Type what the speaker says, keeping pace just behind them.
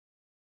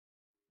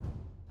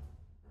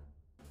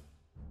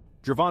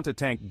Gervonta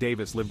 "Tank"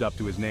 Davis lived up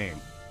to his name.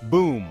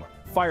 Boom!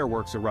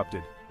 Fireworks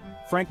erupted.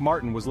 Frank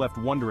Martin was left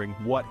wondering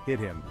what hit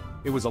him.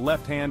 It was a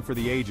left hand for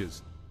the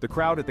ages. The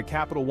crowd at the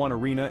Capital One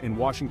Arena in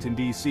Washington,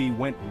 D.C.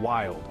 went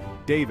wild.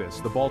 Davis,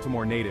 the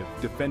Baltimore native,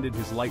 defended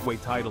his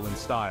lightweight title in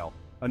style.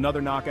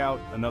 Another knockout,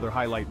 another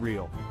highlight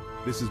reel.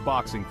 This is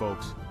boxing,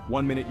 folks.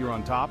 1 minute you're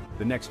on top,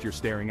 the next you're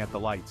staring at the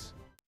lights.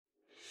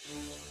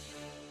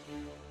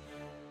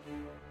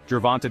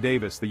 Gervonta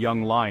Davis, the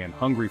young lion,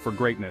 hungry for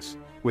greatness.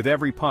 With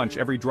every punch,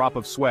 every drop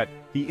of sweat,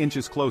 he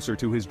inches closer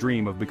to his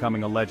dream of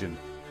becoming a legend.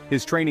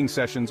 His training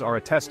sessions are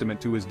a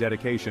testament to his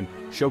dedication,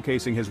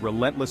 showcasing his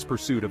relentless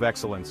pursuit of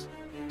excellence.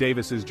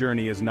 Davis's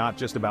journey is not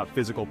just about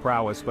physical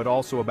prowess but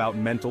also about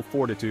mental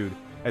fortitude,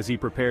 as he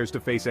prepares to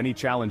face any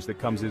challenge that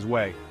comes his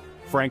way.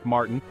 Frank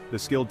Martin, the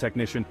skilled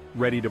technician,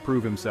 ready to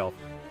prove himself.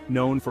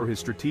 Known for his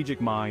strategic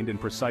mind and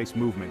precise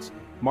movements,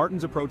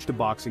 Martin's approach to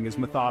boxing is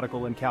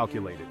methodical and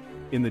calculated.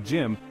 In the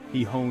gym,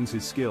 he hones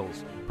his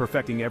skills,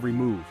 perfecting every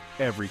move,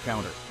 every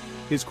counter.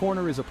 His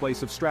corner is a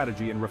place of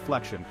strategy and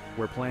reflection,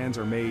 where plans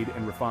are made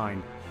and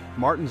refined.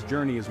 Martin's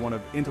journey is one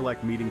of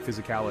intellect meeting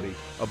physicality,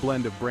 a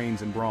blend of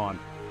brains and brawn.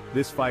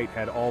 This fight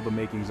had all the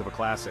makings of a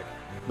classic.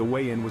 The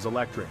weigh-in was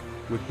electric,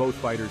 with both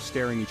fighters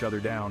staring each other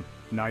down,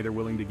 neither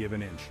willing to give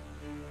an inch.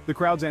 The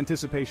crowd's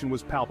anticipation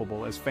was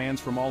palpable as fans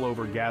from all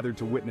over gathered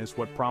to witness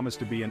what promised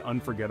to be an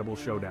unforgettable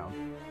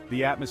showdown.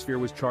 The atmosphere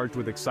was charged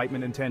with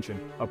excitement and tension,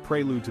 a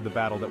prelude to the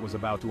battle that was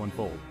about to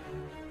unfold.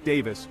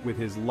 Davis, with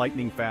his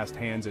lightning-fast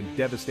hands and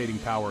devastating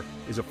power,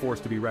 is a force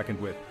to be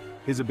reckoned with.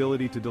 His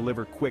ability to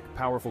deliver quick,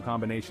 powerful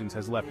combinations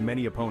has left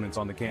many opponents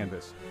on the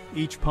canvas.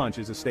 Each punch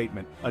is a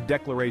statement, a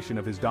declaration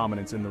of his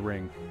dominance in the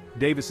ring.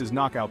 Davis's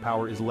knockout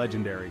power is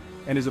legendary,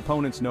 and his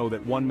opponents know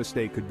that one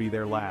mistake could be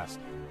their last.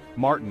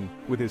 Martin,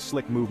 with his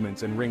slick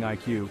movements and ring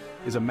IQ,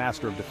 is a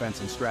master of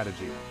defense and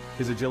strategy.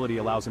 His agility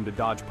allows him to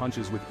dodge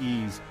punches with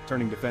ease,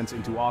 turning defense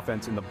into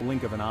offense in the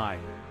blink of an eye.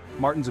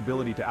 Martin's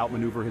ability to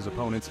outmaneuver his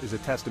opponents is a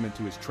testament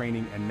to his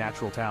training and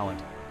natural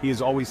talent. He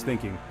is always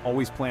thinking,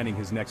 always planning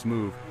his next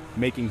move,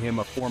 making him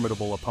a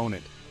formidable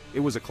opponent. It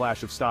was a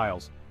clash of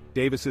styles.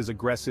 Davis's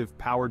aggressive,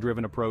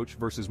 power-driven approach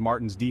versus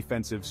Martin's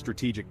defensive,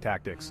 strategic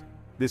tactics.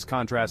 This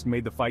contrast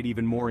made the fight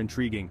even more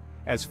intriguing,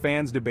 as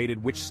fans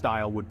debated which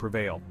style would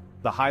prevail.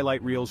 The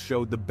highlight reels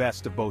showed the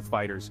best of both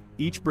fighters,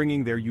 each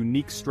bringing their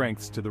unique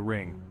strengths to the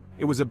ring.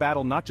 It was a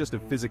battle not just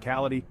of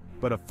physicality,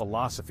 but of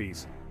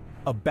philosophies.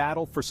 A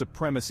battle for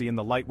supremacy in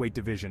the lightweight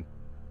division.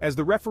 As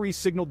the referee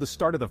signaled the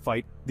start of the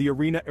fight, the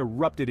arena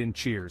erupted in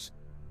cheers.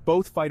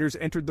 Both fighters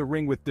entered the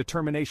ring with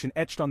determination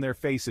etched on their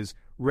faces,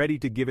 ready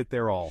to give it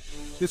their all.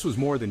 This was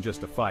more than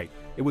just a fight.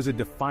 It was a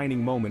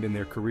defining moment in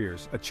their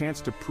careers, a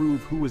chance to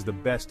prove who was the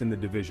best in the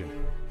division.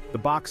 The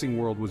boxing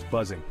world was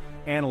buzzing.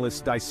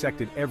 Analysts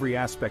dissected every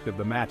aspect of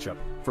the matchup,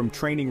 from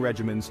training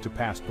regimens to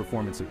past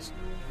performances.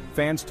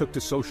 Fans took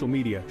to social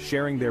media,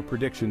 sharing their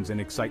predictions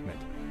and excitement.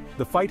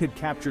 The fight had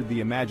captured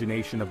the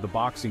imagination of the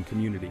boxing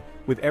community,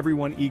 with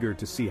everyone eager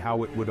to see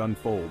how it would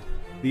unfold.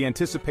 The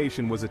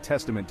anticipation was a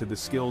testament to the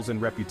skills and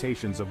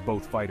reputations of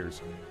both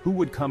fighters. Who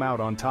would come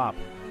out on top?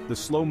 The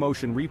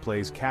slow-motion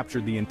replays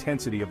captured the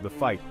intensity of the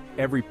fight,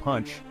 every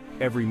punch,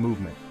 every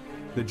movement.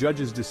 The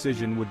judge's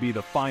decision would be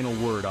the final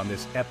word on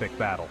this epic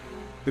battle.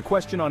 The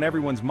question on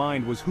everyone's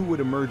mind was who would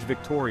emerge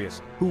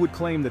victorious, who would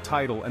claim the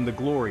title and the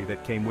glory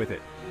that came with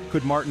it.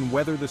 Could Martin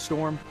weather the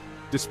storm?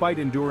 Despite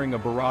enduring a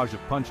barrage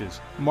of punches,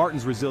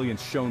 Martin's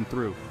resilience shone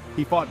through.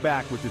 He fought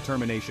back with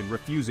determination,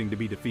 refusing to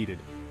be defeated.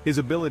 His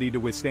ability to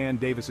withstand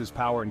Davis's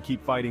power and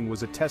keep fighting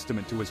was a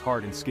testament to his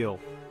heart and skill.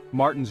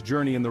 Martin's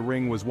journey in the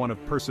ring was one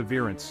of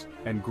perseverance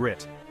and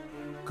grit.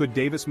 Could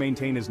Davis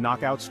maintain his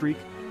knockout streak?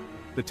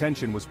 The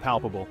tension was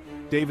palpable.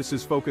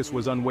 Davis's focus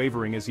was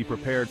unwavering as he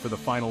prepared for the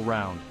final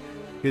round.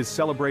 His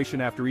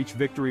celebration after each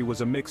victory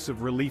was a mix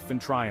of relief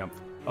and triumph,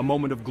 a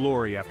moment of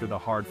glory after the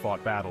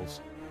hard-fought battles.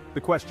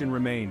 The question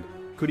remained,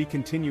 could he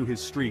continue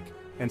his streak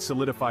and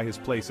solidify his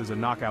place as a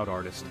knockout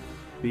artist?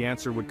 The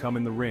answer would come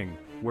in the ring,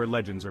 where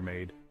legends are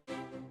made.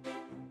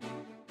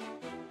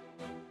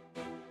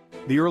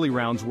 The early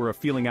rounds were a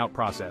feeling-out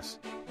process.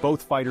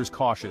 Both fighters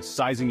cautious,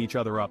 sizing each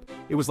other up.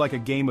 It was like a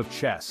game of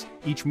chess,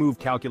 each move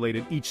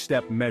calculated, each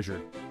step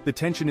measured. The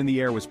tension in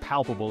the air was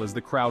palpable as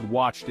the crowd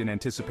watched in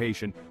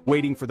anticipation,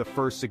 waiting for the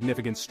first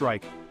significant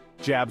strike.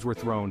 Jabs were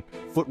thrown,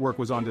 footwork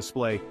was on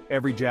display,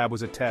 every jab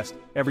was a test,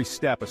 every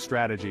step a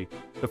strategy.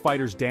 The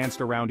fighters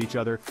danced around each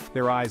other,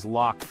 their eyes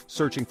locked,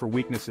 searching for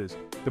weaknesses.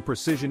 The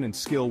precision and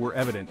skill were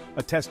evident,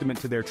 a testament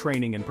to their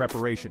training and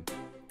preparation.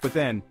 But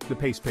then, the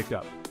pace picked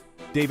up.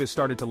 Davis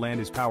started to land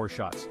his power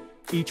shots.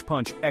 Each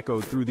punch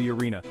echoed through the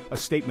arena, a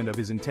statement of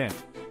his intent.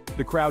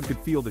 The crowd could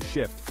feel the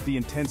shift, the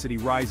intensity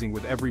rising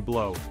with every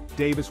blow.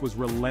 Davis was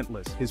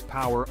relentless, his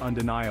power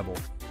undeniable.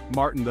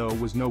 Martin, though,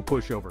 was no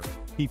pushover.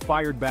 He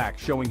fired back,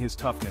 showing his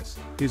toughness.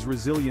 His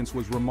resilience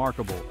was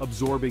remarkable,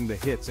 absorbing the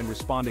hits and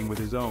responding with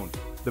his own.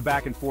 The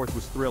back and forth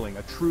was thrilling,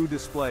 a true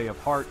display of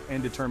heart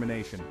and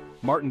determination.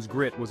 Martin's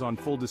grit was on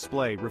full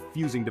display,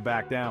 refusing to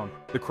back down.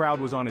 The crowd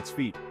was on its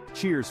feet,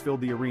 Cheers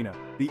filled the arena.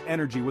 The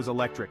energy was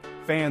electric.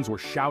 Fans were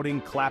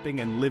shouting, clapping,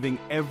 and living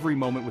every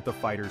moment with the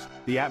fighters.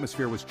 The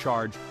atmosphere was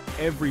charged,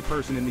 every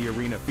person in the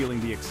arena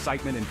feeling the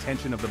excitement and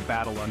tension of the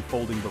battle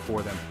unfolding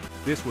before them.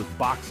 This was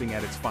boxing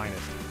at its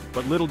finest.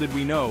 But little did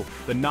we know,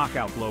 the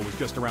knockout blow was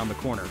just around the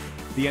corner.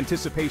 The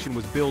anticipation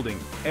was building,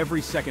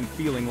 every second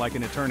feeling like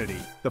an eternity.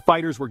 The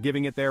fighters were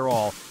giving it their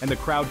all, and the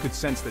crowd could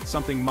sense that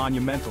something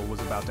monumental was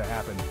about to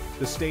happen.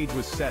 The stage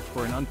was set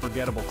for an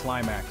unforgettable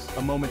climax,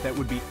 a moment that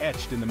would be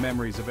etched in the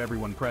memories of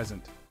everyone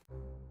present.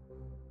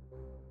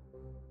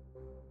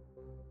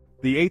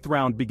 The 8th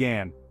round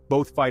began.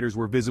 Both fighters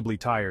were visibly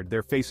tired,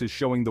 their faces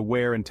showing the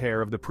wear and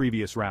tear of the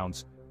previous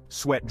rounds.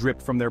 Sweat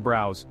dripped from their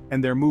brows,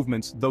 and their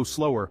movements, though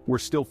slower, were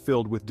still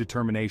filled with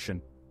determination.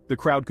 The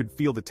crowd could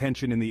feel the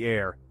tension in the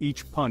air,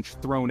 each punch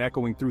thrown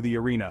echoing through the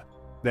arena.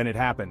 Then it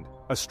happened.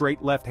 A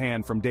straight left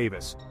hand from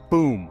Davis.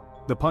 Boom!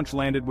 The punch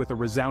landed with a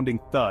resounding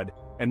thud,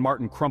 and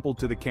Martin crumpled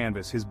to the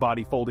canvas, his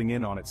body folding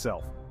in on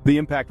itself. The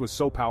impact was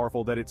so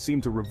powerful that it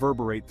seemed to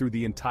reverberate through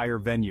the entire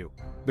venue.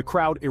 The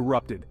crowd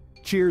erupted.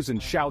 Cheers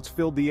and shouts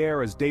filled the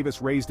air as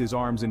Davis raised his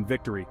arms in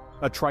victory,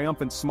 a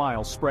triumphant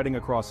smile spreading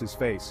across his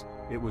face.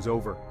 It was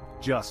over.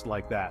 Just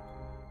like that.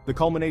 The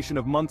culmination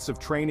of months of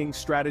training,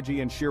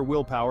 strategy, and sheer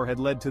willpower had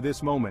led to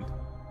this moment.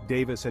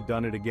 Davis had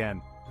done it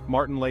again.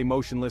 Martin lay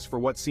motionless for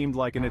what seemed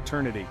like an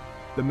eternity.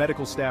 The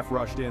medical staff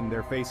rushed in,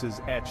 their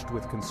faces etched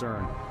with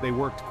concern. They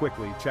worked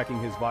quickly, checking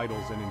his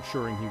vitals and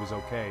ensuring he was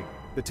okay.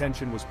 The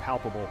tension was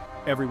palpable,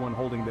 everyone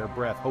holding their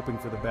breath, hoping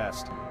for the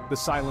best. The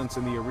silence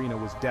in the arena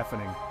was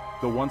deafening.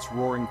 The once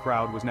roaring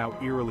crowd was now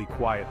eerily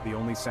quiet, the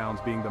only sounds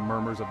being the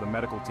murmurs of the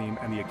medical team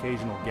and the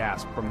occasional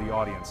gasp from the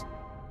audience.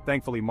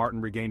 Thankfully,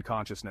 Martin regained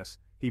consciousness.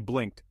 He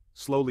blinked,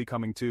 slowly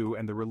coming to,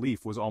 and the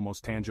relief was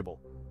almost tangible.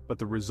 But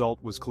the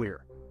result was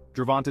clear.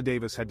 Gervonta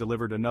Davis had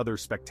delivered another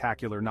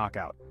spectacular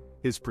knockout.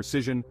 His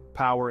precision,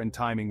 power, and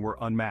timing were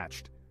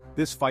unmatched.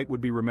 This fight would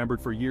be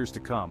remembered for years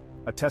to come,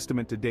 a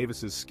testament to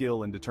Davis's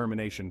skill and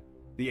determination.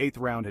 The 8th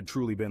round had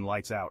truly been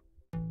lights out.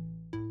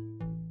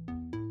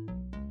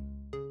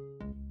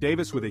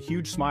 Davis, with a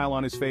huge smile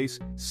on his face,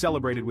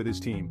 celebrated with his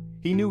team.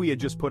 He knew he had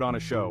just put on a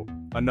show.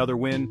 Another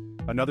win,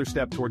 another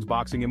step towards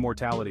boxing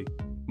immortality.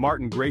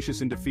 Martin,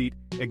 gracious in defeat,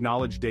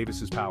 acknowledged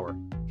Davis's power.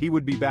 He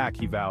would be back,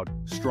 he vowed,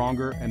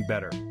 stronger and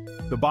better.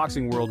 The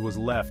boxing world was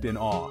left in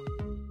awe.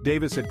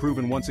 Davis had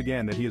proven once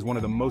again that he is one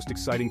of the most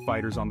exciting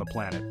fighters on the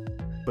planet.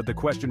 But the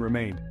question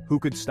remained, who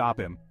could stop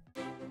him?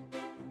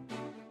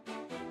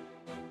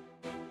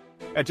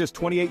 At just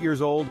 28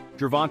 years old,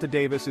 Gervonta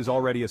Davis is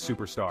already a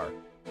superstar.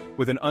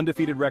 With an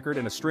undefeated record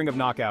and a string of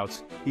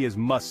knockouts, he is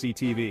must-see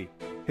TV.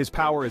 His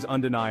power is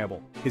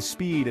undeniable, his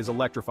speed is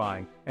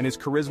electrifying, and his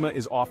charisma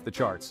is off the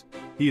charts.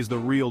 He is the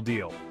real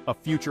deal, a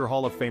future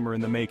Hall of Famer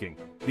in the making.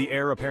 The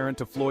heir apparent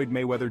to Floyd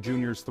Mayweather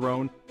Jr.'s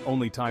throne,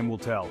 only time will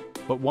tell.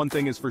 But one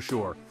thing is for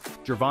sure,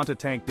 Gervonta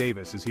 "Tank"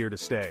 Davis is here to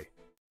stay.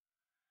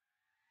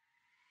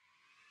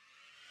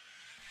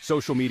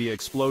 Social media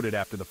exploded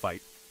after the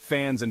fight.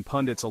 Fans and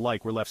pundits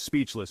alike were left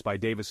speechless by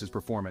Davis's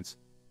performance.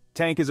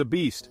 "Tank is a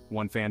beast,"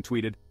 one fan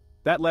tweeted.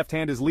 "That left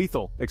hand is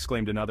lethal,"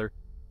 exclaimed another.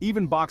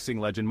 Even boxing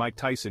legend Mike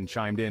Tyson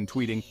chimed in,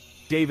 tweeting,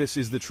 "Davis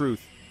is the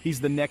truth. He's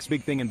the next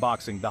big thing in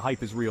boxing. The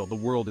hype is real. The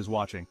world is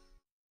watching."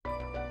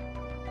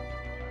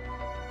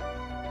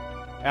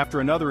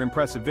 After another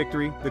impressive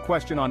victory, the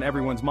question on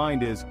everyone's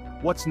mind is,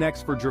 what's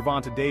next for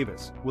Gervonta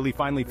Davis? Will he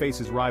finally face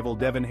his rival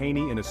Devin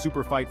Haney in a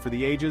super fight for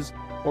the ages,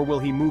 or will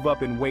he move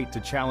up in weight to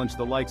challenge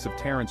the likes of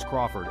Terrence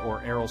Crawford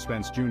or Errol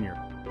Spence Jr.?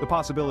 The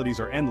possibilities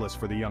are endless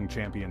for the young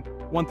champion.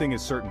 One thing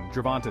is certain,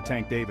 Gervonta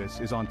 "Tank" Davis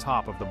is on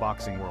top of the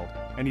boxing world,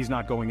 and he's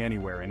not going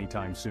anywhere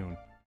anytime soon.